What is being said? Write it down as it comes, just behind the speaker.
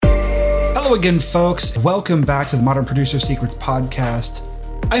Hello again, folks. Welcome back to the Modern Producer Secrets podcast.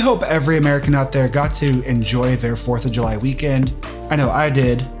 I hope every American out there got to enjoy their 4th of July weekend. I know I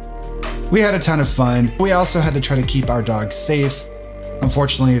did. We had a ton of fun. We also had to try to keep our dogs safe.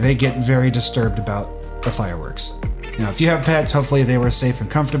 Unfortunately, they get very disturbed about the fireworks. If you have pets, hopefully they were safe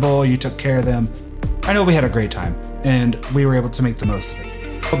and comfortable. You took care of them. I know we had a great time, and we were able to make the most of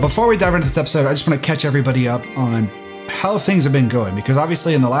it. But before we dive into this episode, I just want to catch everybody up on how things have been going, because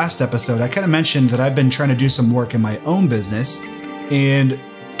obviously in the last episode, I kind of mentioned that I've been trying to do some work in my own business and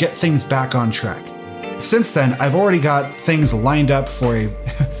get things back on track. Since then, I've already got things lined up for in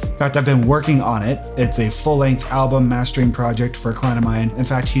fact, I've been working on it. It's a full-length album mastering project for a client of mine. In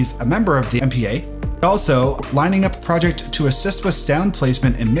fact, he's a member of the MPA. Also, lining up a project to assist with sound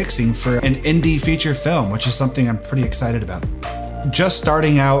placement and mixing for an indie feature film, which is something I'm pretty excited about. Just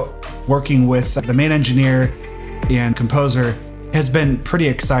starting out working with the main engineer and composer has been pretty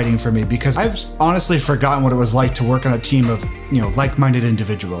exciting for me, because I've honestly forgotten what it was like to work on a team of, like-minded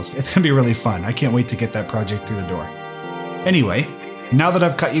individuals. It's gonna be really fun. I can't wait to get that project through the door. Anyway, now that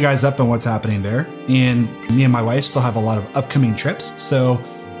I've cut you guys up on what's happening there, and me and my wife still have a lot of upcoming trips, so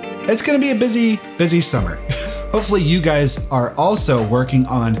it's gonna be a busy summer. Hopefully you guys are also working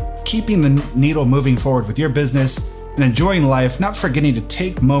on keeping the needle moving forward with your business and enjoying life, not forgetting to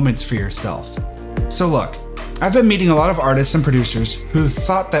take moments for yourself. So look, I've been meeting a lot of artists and producers who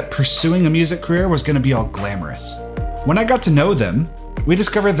thought that pursuing a music career was going to be all glamorous. When I got to know them, we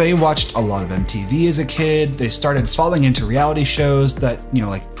discovered they watched a lot of MTV as a kid. They started falling into reality shows that,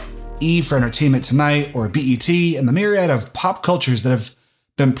 like E for Entertainment Tonight or BET, and the myriad of pop cultures that have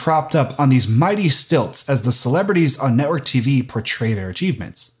been propped up on these mighty stilts as the celebrities on network TV portray their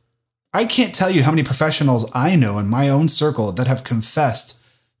achievements. I can't tell you how many professionals I know in my own circle that have confessed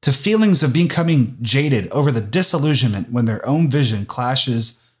to feelings of becoming jaded over the disillusionment when their own vision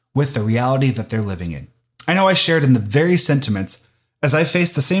clashes with the reality that they're living in. I know I shared in the very sentiments, as I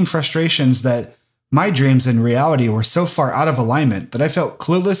faced the same frustrations that my dreams and reality were so far out of alignment that I felt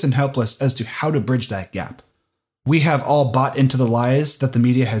clueless and helpless as to how to bridge that gap. We have all bought into the lies that the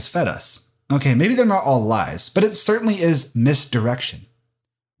media has fed us. Okay, maybe they're not all lies, but it certainly is misdirection.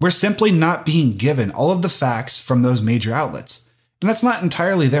 We're simply not being given all of the facts from those major outlets. And that's not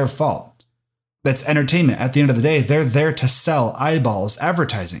entirely their fault. That's entertainment. At the end of the day, they're there to sell eyeballs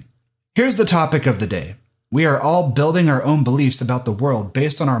advertising. Here's the topic of the day. We are all building our own beliefs about the world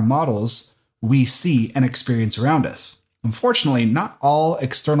based on our models we see and experience around us. Unfortunately, not all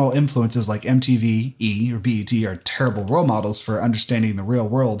external influences like MTV, E, or BET are terrible role models for understanding the real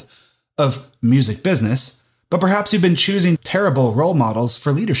world of music business, but perhaps you've been choosing terrible role models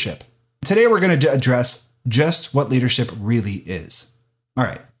for leadership. Today, we're going to address just what leadership really is. All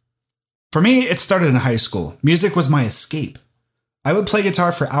right. For me, it started in high school. Music was my escape. I would play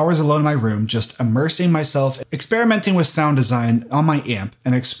guitar for hours alone in my room, just immersing myself, experimenting with sound design on my amp,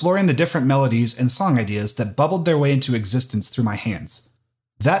 and exploring the different melodies and song ideas that bubbled their way into existence through my hands.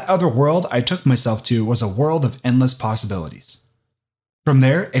 That other world I took myself to was a world of endless possibilities. From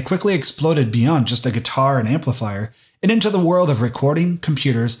there, it quickly exploded beyond just a guitar and amplifier and into the world of recording,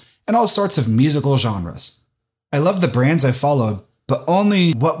 computers, and all sorts of musical genres. I love the brands I followed, but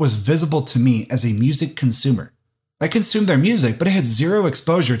only what was visible to me as a music consumer. I consumed their music, but I had zero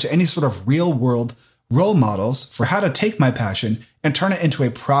exposure to any sort of real-world role models for how to take my passion and turn it into a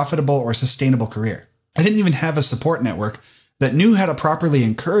profitable or sustainable career. I didn't even have a support network that knew how to properly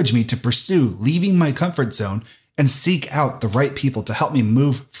encourage me to pursue leaving my comfort zone and seek out the right people to help me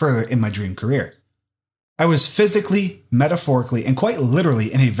move further in my dream career. I was physically, metaphorically, and quite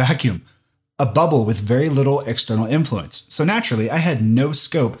literally in a vacuum, a bubble with very little external influence. So naturally, I had no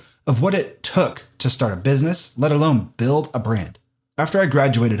scope of what it took to start a business, let alone build a brand. After I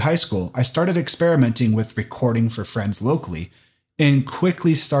graduated high school, I started experimenting with recording for friends locally and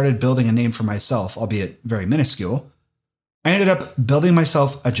quickly started building a name for myself, albeit very minuscule. I ended up building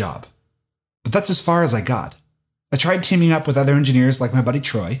myself a job. But that's as far as I got. I tried teaming up with other engineers like my buddy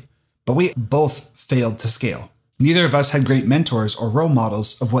Troy, but we both failed to scale. Neither of us had great mentors or role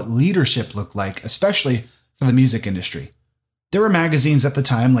models of what leadership looked like, especially for the music industry. There were magazines at the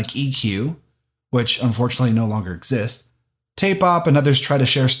time like EQ, which unfortunately no longer exists. Tape Op and others try to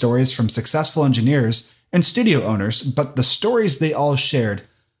share stories from successful engineers and studio owners, but the stories they all shared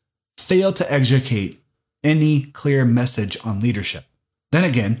failed to educate any clear message on leadership. Then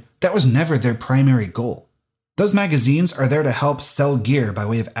again, that was never their primary goal. Those magazines are there to help sell gear by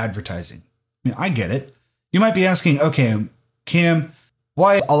way of advertising. I get it. You might be asking, okay, Cam,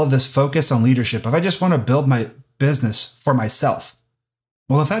 why all of this focus on leadership if I just want to build my business for myself?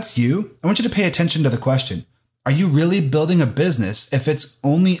 Well, if that's you, I want you to pay attention to the question. Are you really building a business if it's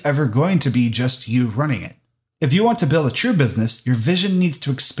only ever going to be just you running it? If you want to build a true business, your vision needs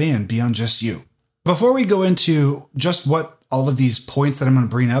to expand beyond just you. Before we go into just what all of these points that I'm going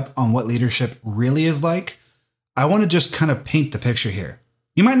to bring up on what leadership really is like, I want to just kind of paint the picture here.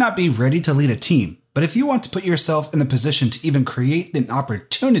 You might not be ready to lead a team, but if you want to put yourself in the position to even create an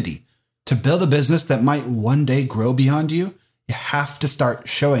opportunity to build a business that might one day grow beyond you, you have to start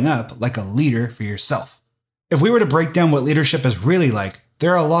showing up like a leader for yourself. If we were to break down what leadership is really like,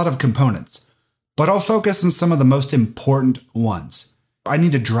 there are a lot of components, but I'll focus on some of the most important ones. I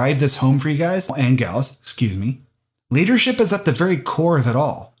need to drive this home for you guys and gals, excuse me. Leadership is at the very core of it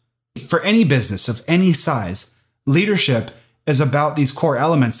all. For any business of any size, leadership is about these core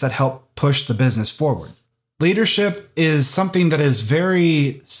elements that help push the business forward. Leadership is something that is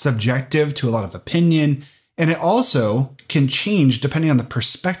very subjective to a lot of opinion, and it also can change depending on the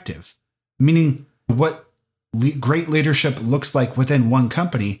perspective, meaning what great leadership looks like within one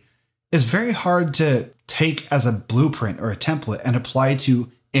company is very hard to take as a blueprint or a template and apply to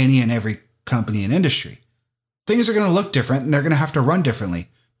any and every company and industry. Things are going to look different and they're going to have to run differently,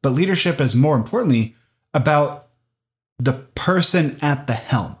 but leadership is more importantly about the person at the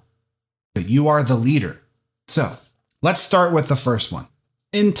helm. You are the leader. So let's start with the first one,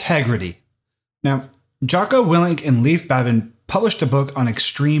 integrity. Now, Jocko Willink and Leif Babin published a book on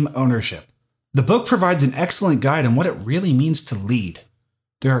extreme ownership. The book provides an excellent guide on what it really means to lead.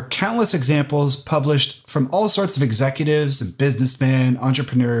 There are countless examples published from all sorts of executives and businessmen,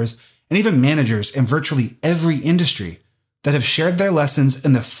 entrepreneurs, and even managers in virtually every industry that have shared their lessons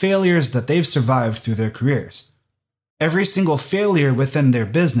and the failures that they've survived through their careers. Every single failure within their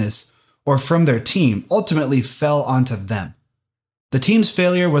business or from their team ultimately fell onto them. The team's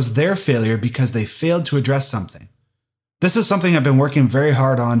failure was their failure because they failed to address something. This is something I've been working very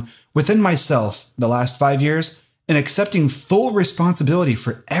hard on within myself the last 5 years, and accepting full responsibility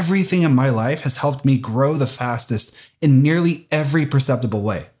for everything in my life has helped me grow the fastest in nearly every perceptible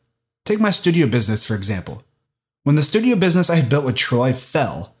way. Take my studio business, for example. When the studio business I had built with Troy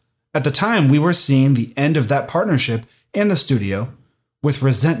fell, at the time we were seeing the end of that partnership and the studio with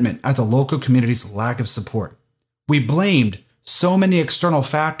resentment at the local community's lack of support. We blamed so many external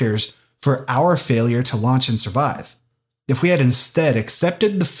factors for our failure to launch and survive. If we had instead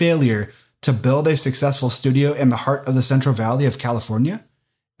accepted the failure to build a successful studio in the heart of the Central Valley of California,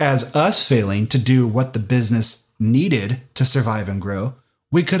 as us failing to do what the business needed to survive and grow,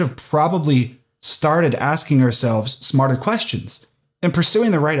 we could have probably started asking ourselves smarter questions and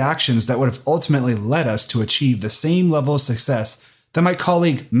pursuing the right actions that would have ultimately led us to achieve the same level of success that my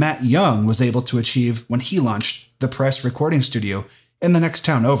colleague Matt Young was able to achieve when he launched the Press Recording Studio in the next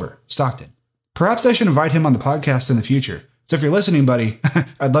town over, Stockton. Perhaps I should invite him on the podcast in the future. So if you're listening, buddy,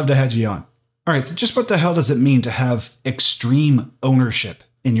 I'd love to have you on. All right, so just what the hell does it mean to have extreme ownership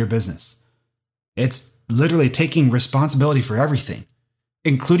in your business? It's literally taking responsibility for everything,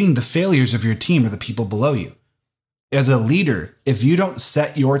 including the failures of your team or the people below you. As a leader, if you don't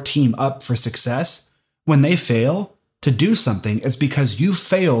set your team up for success, when they fail to do something, it's because you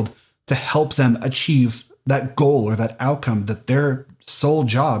failed to help them achieve that goal or that outcome that their sole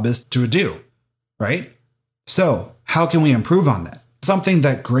job is to do, right? So how can we improve on that? Something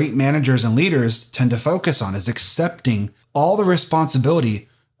that great managers and leaders tend to focus on is accepting all the responsibility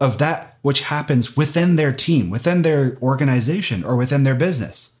of that which happens within their team, within their organization, or within their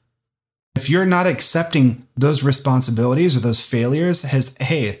business. If you're not accepting those responsibilities or those failures as,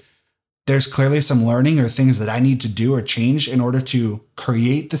 hey, there's clearly some learning or things that I need to do or change in order to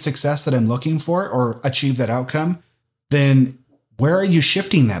create the success that I'm looking for or achieve that outcome, then where are you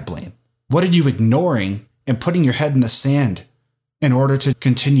shifting that blame? What are you ignoring and putting your head in the sand in order to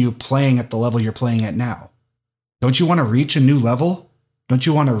continue playing at the level you're playing at now? Don't you want to reach a new level? Don't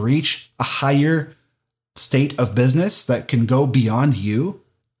you want to reach a higher state of business that can go beyond you?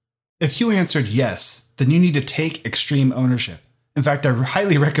 If you answered yes, then you need to take extreme ownership. In fact, I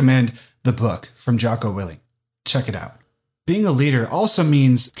highly recommend the book from Jocko Willink. Check it out. Being a leader also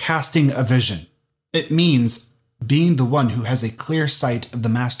means casting a vision. It means being the one who has a clear sight of the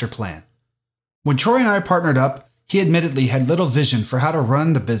master plan. When Troy and I partnered up, he admittedly had little vision for how to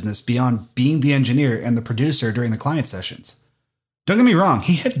run the business beyond being the engineer and the producer during the client sessions. Don't get me wrong,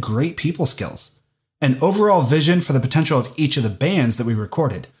 he had great people skills, an overall vision for the potential of each of the bands that we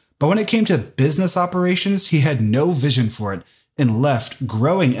recorded. But when it came to business operations, he had no vision for it and left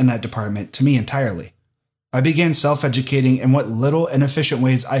growing in that department to me entirely. I began self-educating in what little inefficient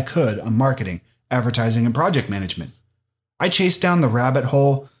ways I could on marketing, advertising, and project management. I chased down the rabbit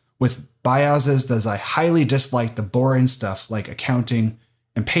hole with biases as I highly disliked the boring stuff like accounting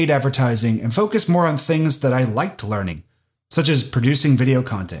and paid advertising and focus more on things that I liked learning, such as producing video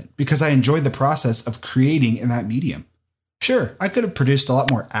content, because I enjoyed the process of creating in that medium. Sure, I could have produced a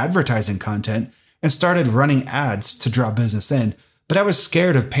lot more advertising content and started running ads to draw business in, but I was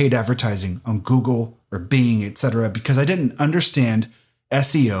scared of paid advertising on Google or Bing, etc., because I didn't understand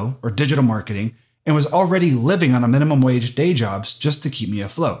SEO or digital marketing and was already living on a minimum wage day jobs just to keep me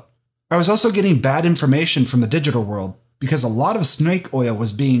afloat. I was also getting bad information from the digital world because a lot of snake oil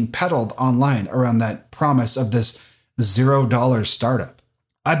was being peddled online around that promise of this $0 startup.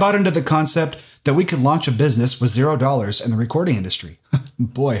 I bought into the concept that we could launch a business with $0 in the recording industry.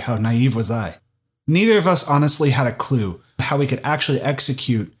 Boy, how naive was I. Neither of us honestly had a clue how we could actually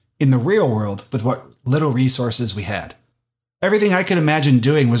execute in the real world with what little resources we had. Everything I could imagine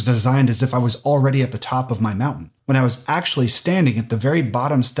doing was designed as if I was already at the top of my mountain, when I was actually standing at the very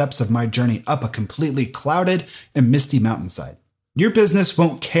bottom steps of my journey up a completely clouded and misty mountainside. Your business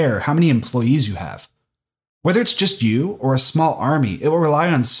won't care how many employees you have. Whether it's just you or a small army, it will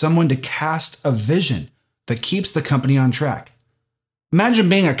rely on someone to cast a vision that keeps the company on track. Imagine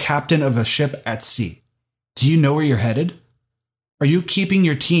being a captain of a ship at sea. Do you know where you're headed? Are you keeping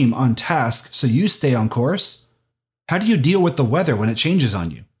your team on task so you stay on course? How do you deal with the weather when it changes on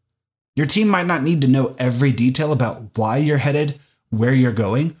you? Your team might not need to know every detail about why you're headed, where you're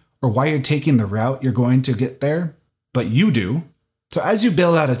going, or why you're taking the route you're going to get there, but you do. So as you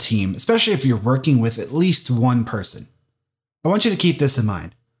build out a team, especially if you're working with at least one person, I want you to keep this in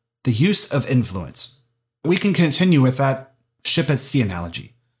mind: the use of influence. We can continue with that ship at sea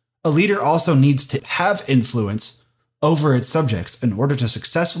analogy. A leader also needs to have influence over its subjects in order to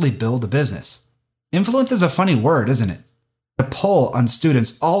successfully build a business. Influence is a funny word, isn't it? A poll on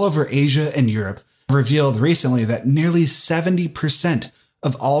students all over Asia and Europe revealed recently that nearly 70%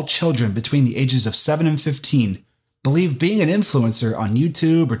 of all children between the ages of 7 and 15 believe being an influencer on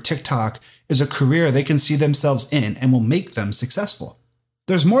YouTube or TikTok is a career they can see themselves in and will make them successful.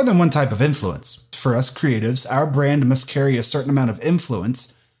 There's more than one type of influence. For us creatives, our brand must carry a certain amount of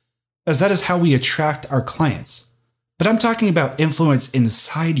influence, as that is how we attract our clients. But I'm talking about influence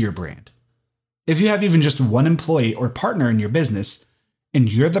inside your brand. If you have even just one employee or partner in your business,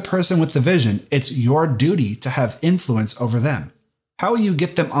 and you're the person with the vision, it's your duty to have influence over them. How will you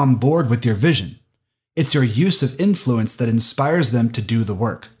get them on board with your vision? It's your use of influence that inspires them to do the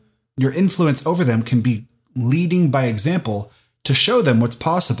work. Your influence over them can be leading by example to show them what's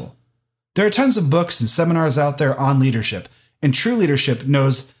possible. There are tons of books and seminars out there on leadership, and true leadership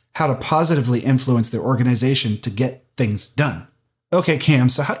knows how to positively influence their organization to get things done. Okay, Cam,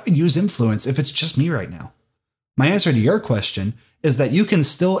 so how do I use influence if it's just me right now? My answer to your question is that you can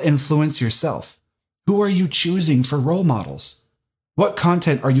still influence yourself. Who are you choosing for role models? What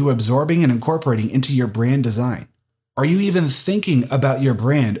content are you absorbing and incorporating into your brand design? Are you even thinking about your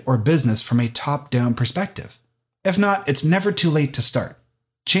brand or business from a top-down perspective? If not, it's never too late to start.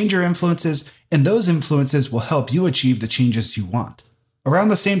 Change your influences, and those influences will help you achieve the changes you want. Around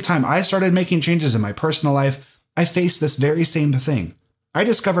the same time I started making changes in my personal life, I faced this very same thing. I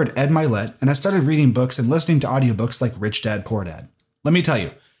discovered Ed Mylett, and I started reading books and listening to audiobooks like Rich Dad, Poor Dad. Let me tell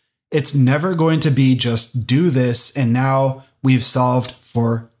you, it's never going to be just do this and now we've solved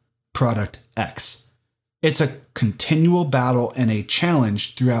for product X. It's a continual battle and a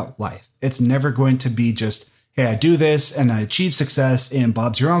challenge throughout life. It's never going to be just, hey, I do this and I achieve success and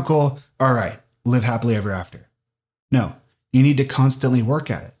Bob's your uncle. All right, live happily ever after. No, you need to constantly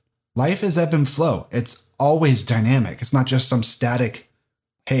work at it. Life is ebb and flow. It's always dynamic. It's not just some static,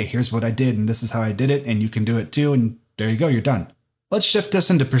 hey, here's what I did and this is how I did it and you can do it too and there you go, you're done. Let's shift this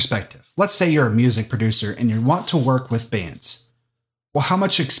into perspective. Let's say you're a music producer and you want to work with bands. Well, how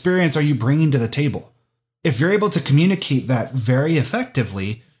much experience are you bringing to the table? If you're able to communicate that very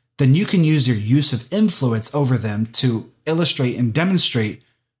effectively, then you can use your use of influence over them to illustrate and demonstrate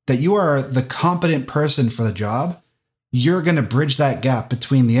that you are the competent person for the job. You're going to bridge that gap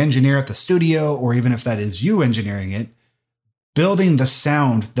between the engineer at the studio, or even if that is you engineering it, building the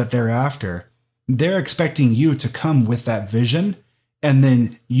sound that they're after. They're expecting you to come with that vision, and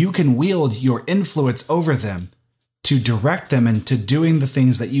then you can wield your influence over them to direct them into doing the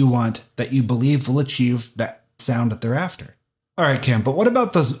things that you want, that you believe will achieve that sound that they're after. All right, Cam, but what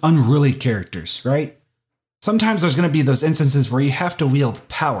about those unruly characters, right? Sometimes there's going to be those instances where you have to wield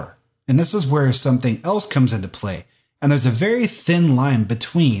power, and this is where something else comes into play. And there's a very thin line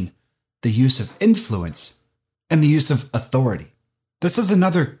between the use of influence and the use of authority. This is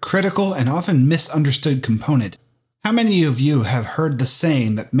another critical and often misunderstood component. How many of you have heard the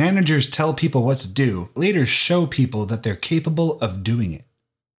saying that managers tell people what to do, leaders show people that they're capable of doing it?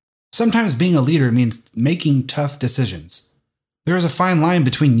 Sometimes being a leader means making tough decisions. There is a fine line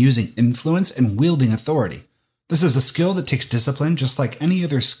between using influence and wielding authority. This is a skill that takes discipline, just like any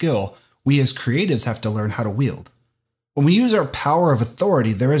other skill we as creatives have to learn how to wield. When we use our power of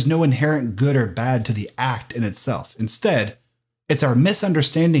authority, there is no inherent good or bad to the act in itself. Instead, it's our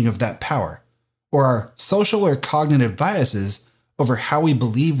misunderstanding of that power, or our social or cognitive biases over how we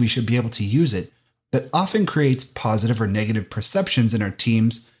believe we should be able to use it, that often creates positive or negative perceptions in our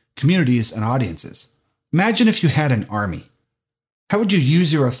teams, communities, and audiences. Imagine if you had an army. How would you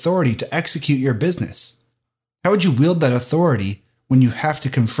use your authority to execute your business? How would you wield that authority when you have to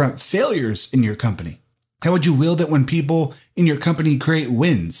confront failures in your company? How would you wield it when people in your company create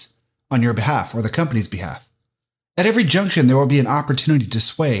wins on your behalf or the company's behalf? At every junction, there will be an opportunity to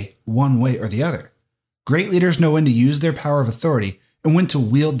sway one way or the other. Great leaders know when to use their power of authority and when to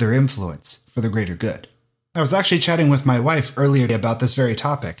wield their influence for the greater good. I was actually chatting with my wife earlier about this very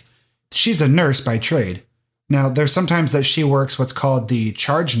topic. She's a nurse by trade. Now, there's sometimes that she works what's called the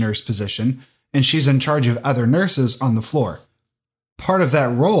charge nurse position, and she's in charge of other nurses on the floor. Part of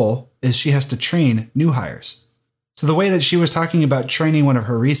that role is she has to train new hires. So the way that she was talking about training one of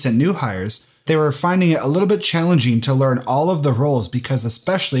her recent new hires, they were finding it a little bit challenging to learn all of the roles because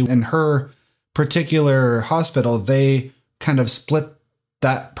especially in her particular hospital, they kind of split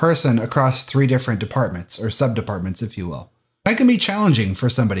that person across 3 different departments or sub-departments, if you will. That can be challenging for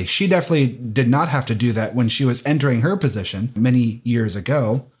somebody. She definitely did not have to do that when she was entering her position many years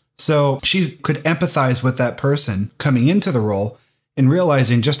ago. So she could empathize with that person coming into the role and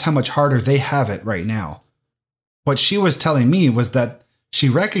realizing just how much harder they have it right now. What she was telling me was that she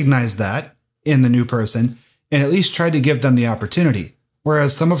recognized that in the new person and at least tried to give them the opportunity.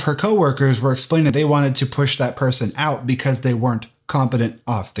 Whereas some of her coworkers were explaining they wanted to push that person out because they weren't competent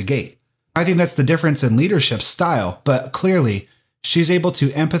off the gate. I think that's the difference in leadership style, but clearly she's able to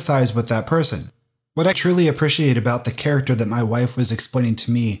empathize with that person. What I truly appreciate about the character that my wife was explaining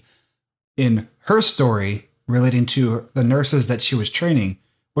to me in her story relating to the nurses that she was training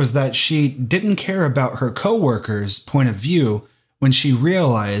was that she didn't care about her coworkers' point of view when she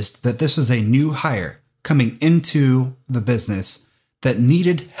realized that this was a new hire coming into the business that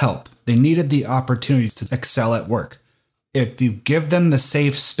needed help. They needed the opportunity to excel at work. If you give them the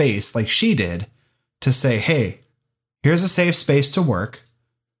safe space like she did to say, hey, here's a safe space to work.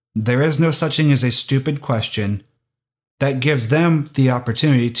 There is no such thing as a stupid question. That gives them the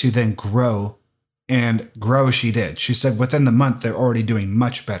opportunity to then grow, and grow she did. She said within the month, they're already doing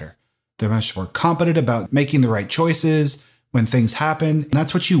much better. They're much more competent about making the right choices when things happen. And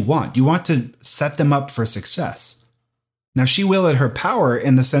that's what you want. You want to set them up for success. Now, she wielded her power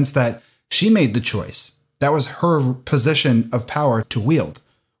in the sense that she made the choice. That was her position of power to wield.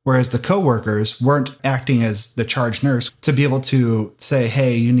 Whereas the coworkers weren't acting as the charge nurse to be able to say,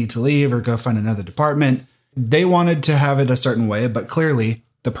 hey, you need to leave or go find another department. They wanted to have it a certain way, but clearly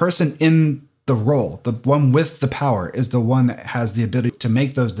the person in the role, the one with the power, is the one that has the ability to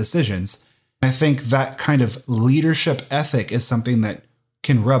make those decisions. I think that kind of leadership ethic is something that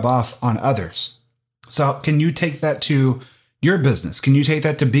can rub off on others. So can you take that to your business? Can you take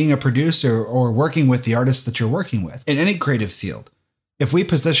that to being a producer or working with the artists that you're working with in any creative field? If we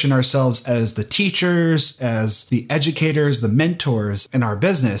position ourselves as the teachers, as the educators, the mentors in our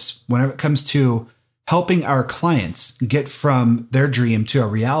business, whenever it comes to helping our clients get from their dream to a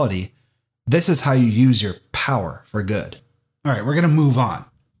reality, this is how you use your power for good. All right, we're going to move on.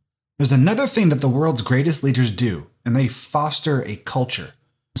 There's another thing that the world's greatest leaders do, and they foster a culture.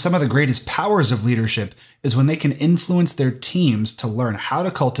 Some of the greatest powers of leadership is when they can influence their teams to learn how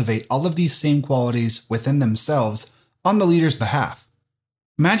to cultivate all of these same qualities within themselves on the leader's behalf.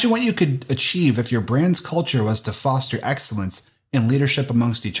 Imagine what you could achieve if your brand's culture was to foster excellence in leadership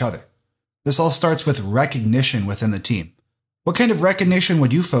amongst each other. This all starts with recognition within the team. What kind of recognition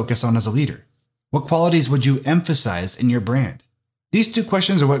would you focus on as a leader? What qualities would you emphasize in your brand? These 2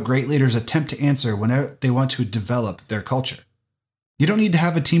 questions are what great leaders attempt to answer whenever they want to develop their culture. You don't need to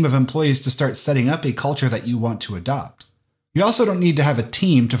have a team of employees to start setting up a culture that you want to adopt. You also don't need to have a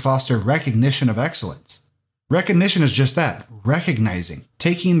team to foster recognition of excellence. Recognition is just that, recognizing,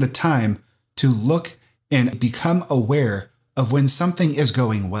 taking the time to look and become aware of when something is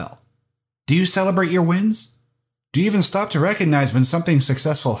going well. Do you celebrate your wins? Do you even stop to recognize when something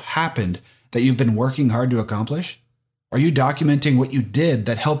successful happened that you've been working hard to accomplish? Are you documenting what you did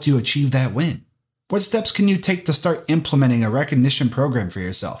that helped you achieve that win? What steps can you take to start implementing a recognition program for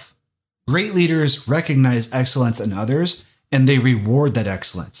yourself? Great leaders recognize excellence in others, and they reward that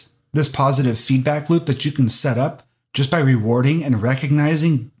excellence. This positive feedback loop that you can set up just by rewarding and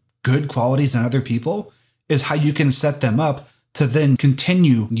recognizing good qualities in other people is how you can set them up to then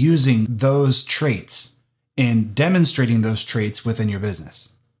continue using those traits and demonstrating those traits within your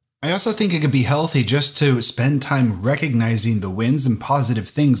business. I also think it could be healthy just to spend time recognizing the wins and positive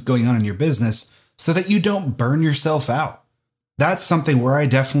things going on in your business so that you don't burn yourself out. That's something where I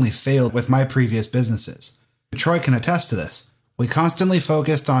definitely failed with my previous businesses. Troy can attest to this. We constantly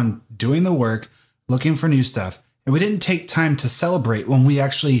focused on doing the work, looking for new stuff, and we didn't take time to celebrate when we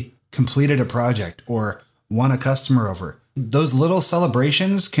actually completed a project or won a customer over. Those little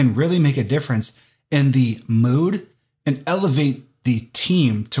celebrations can really make a difference in the mood and elevate the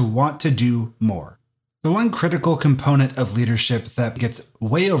team to want to do more. The one critical component of leadership that gets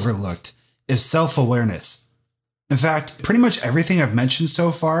way overlooked is self-awareness. In fact, pretty much everything I've mentioned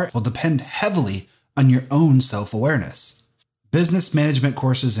so far will depend heavily on your own self-awareness. Business management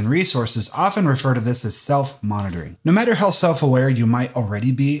courses and resources often refer to this as self-monitoring. No matter how self-aware you might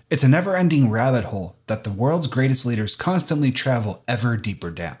already be, it's a never-ending rabbit hole that the world's greatest leaders constantly travel ever deeper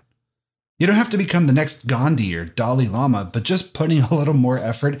down. You don't have to become the next Gandhi or Dalai Lama, but just putting a little more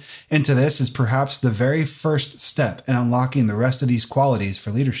effort into this is perhaps the very first step in unlocking the rest of these qualities for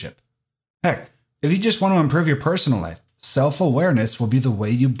leadership. Heck, if you just want to improve your personal life, self-awareness will be the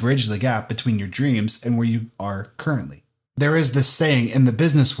way you bridge the gap between your dreams and where you are currently. There is this saying in the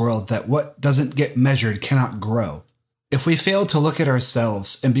business world that what doesn't get measured cannot grow. If we fail to look at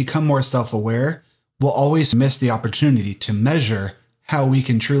ourselves and become more self-aware, we'll always miss the opportunity to measure how we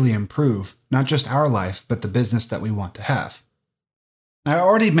can truly improve, not just our life, but the business that we want to have. I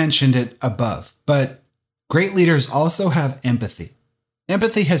already mentioned it above, but great leaders also have empathy.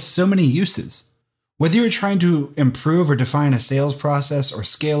 Empathy has so many uses. Whether you're trying to improve or define a sales process or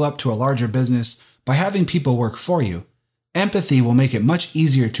scale up to a larger business by having people work for you, empathy will make it much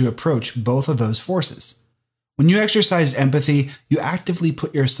easier to approach both of those forces. When you exercise empathy, you actively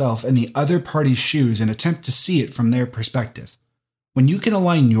put yourself in the other party's shoes and attempt to see it from their perspective. When you can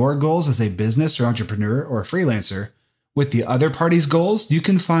align your goals as a business or entrepreneur or a freelancer with the other party's goals, you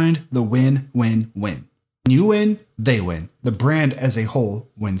can find the win-win-win. You win, they win. The brand as a whole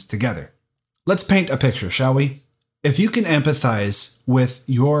wins together. Let's paint a picture, shall we? If you can empathize with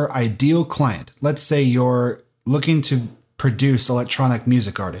your ideal client, let's say you're looking to produce electronic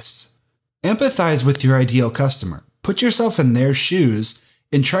music artists. Empathize with your ideal customer. Put yourself in their shoes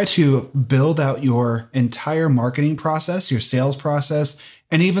and try to build out your entire marketing process, your sales process,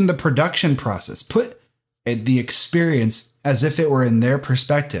 and even the production process. Put the experience as if it were in their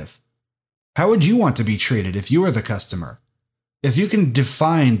perspective. How would you want to be treated if you were the customer? If you can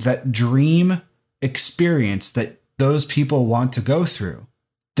define that dream experience that those people want to go through,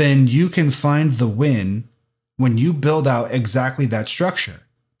 then you can find the win when you build out exactly that structure.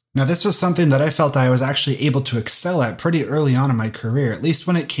 Now, this was something that I felt I was actually able to excel at pretty early on in my career, at least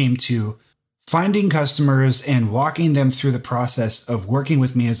when it came to finding customers and walking them through the process of working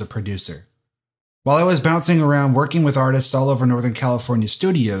with me as a producer. While I was bouncing around working with artists all over Northern California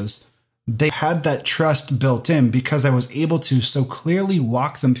studios, they had that trust built in because I was able to so clearly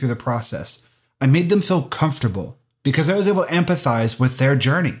walk them through the process. I made them feel comfortable because I was able to empathize with their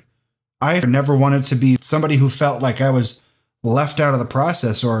journey. I never wanted to be somebody who felt like I was left out of the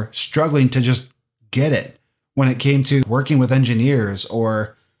process or struggling to just get it when it came to working with engineers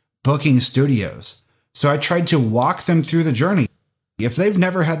or booking studios. So I tried to walk them through the journey. If they've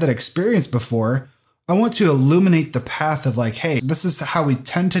never had that experience before, I want to illuminate the path of like, hey, this is how we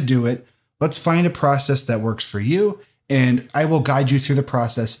tend to do it. Let's find a process that works for you, and I will guide you through the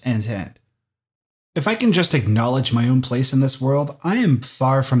process end to end. If I can just acknowledge my own place in this world, I am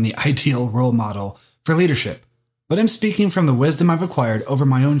far from the ideal role model for leadership, but I'm speaking from the wisdom I've acquired over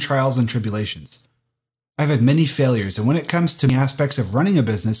my own trials and tribulations. I've had many failures, and when it comes to the aspects of running a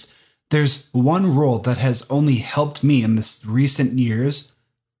business, there's one rule that has only helped me in this recent years,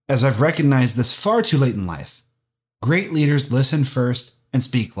 as I've recognized this far too late in life. Great leaders listen first and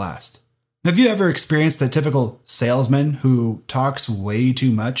speak last. Have you ever experienced the typical salesman who talks way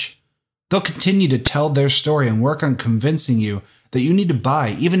too much? They'll continue to tell their story and work on convincing you that you need to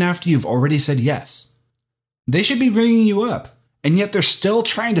buy even after you've already said yes. They should be ringing you up, and yet they're still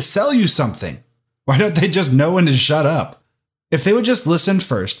trying to sell you something. Why don't they just know when to shut up? If they would just listen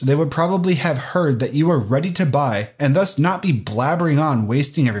first, they would probably have heard that you are ready to buy and thus not be blabbering on,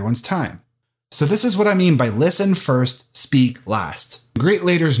 wasting everyone's time. So this is what I mean by listen first, speak last. Great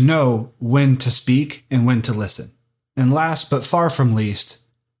leaders know when to speak and when to listen. And last but far from least,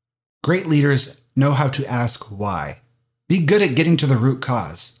 great leaders know how to ask why. Be good at getting to the root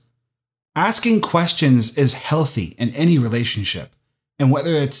cause. Asking questions is healthy in any relationship. And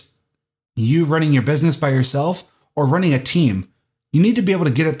whether it's you running your business by yourself or running a team, you need to be able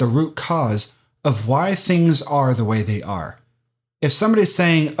to get at the root cause of why things are the way they are. If somebody's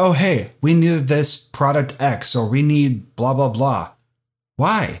saying, oh, hey, we need this product X or we need blah, blah, blah,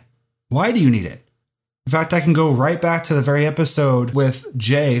 why? Why do you need it? In fact, I can go right back to the very episode with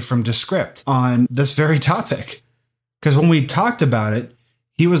Jay from Descript on this very topic. Because when we talked about it,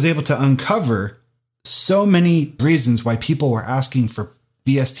 he was able to uncover so many reasons why people were asking for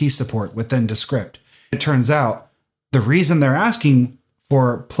VST support within Descript. It turns out the reason they're asking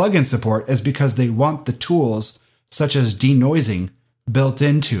for plugin support is because they want the tools such as denoising built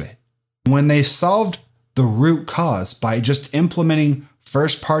into it. When they solved the root cause by just implementing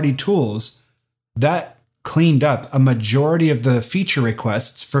first-party tools, that cleaned up a majority of the feature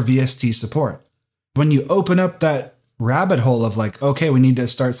requests for VST support. When you open up that rabbit hole of like, okay, we need to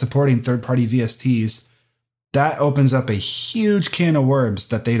start supporting third-party VSTs, that opens up a huge can of worms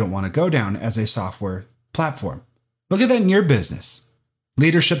that they don't want to go down as a software platform. Look at that in your business.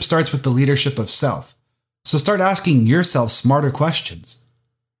 Leadership starts with the leadership of self. So start asking yourself smarter questions.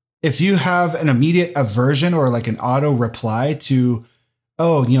 If you have an immediate aversion or like an auto reply to,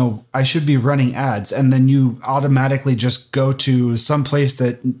 oh, I should be running ads, and then you automatically just go to some place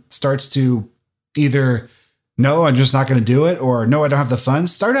that starts to either, no, I'm just not going to do it, or no, I don't have the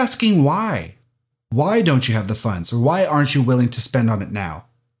funds, start asking why. Why don't you have the funds? Or why aren't you willing to spend on it now?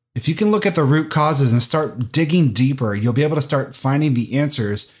 If you can look at the root causes and start digging deeper, you'll be able to start finding the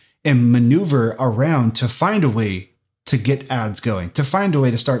answers and maneuver around to find a way to get ads going, to find a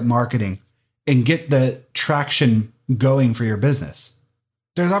way to start marketing and get the traction going for your business.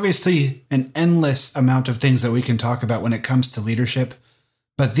 There's obviously an endless amount of things that we can talk about when it comes to leadership,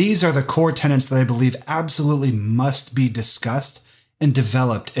 but these are the core tenets that I believe absolutely must be discussed and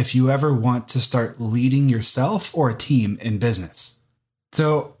developed if you ever want to start leading yourself or a team in business.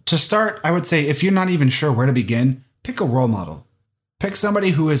 So to start, I would say if you're not even sure where to begin, pick a role model. Pick somebody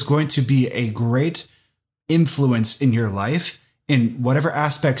who is going to be a great influence in your life in whatever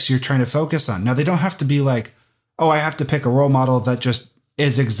aspects you're trying to focus on. Now, they don't have to be like, oh, I have to pick a role model that just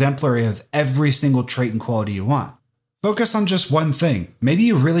is exemplary of every single trait and quality you want. Focus on just one thing. Maybe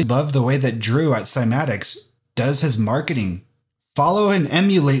you really love the way that Drew at Cymatics does his marketing. Follow and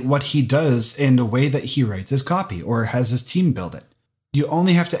emulate what he does in the way that he writes his copy or has his team build it. You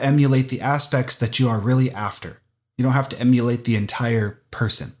only have to emulate the aspects that you are really after. You don't have to emulate the entire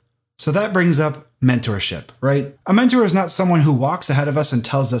person. So that brings up mentorship, right? A mentor is not someone who walks ahead of us and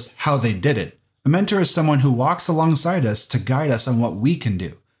tells us how they did it. A mentor is someone who walks alongside us to guide us on what we can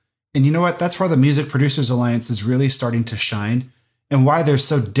do. And you know what? That's where the Music Producers Alliance is really starting to shine and why they're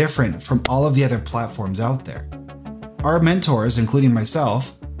so different from all of the other platforms out there. Our mentors, including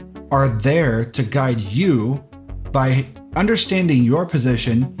myself, are there to guide you by understanding your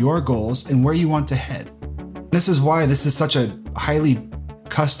position, your goals, and where you want to head. This is why this is such a highly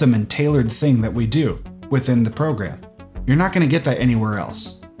custom and tailored thing that we do within the program. You're not going to get that anywhere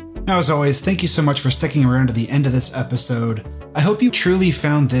else. Now, as always, thank you so much for sticking around to the end of this episode. I hope you truly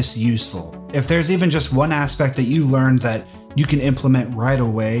found this useful. If there's even just one aspect that you learned that you can implement right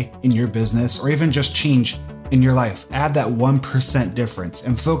away in your business or even just change in your life, add that 1% difference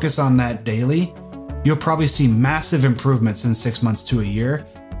and focus on that daily, you'll probably see massive improvements in 6 months to a year,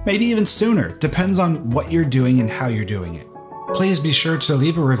 maybe even sooner, depends on what you're doing and how you're doing it. Please be sure to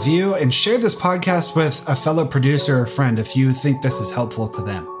leave a review and share this podcast with a fellow producer or friend if you think this is helpful to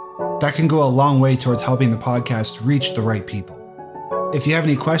them. That can go a long way towards helping the podcast reach the right people. If you have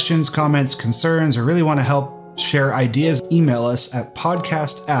any questions, comments, concerns, or really want to help share ideas, email us at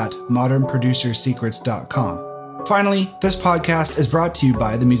podcast@modernproducersecrets.com. Finally, this podcast is brought to you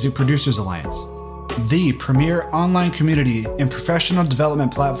by the Music Producers Alliance, the premier online community and professional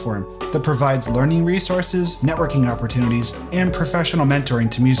development platform that provides learning resources, networking opportunities, and professional mentoring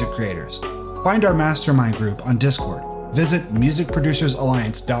to music creators. Find our mastermind group on Discord. Visit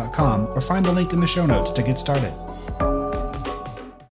musicproducersalliance.com or find the link in the show notes to get started.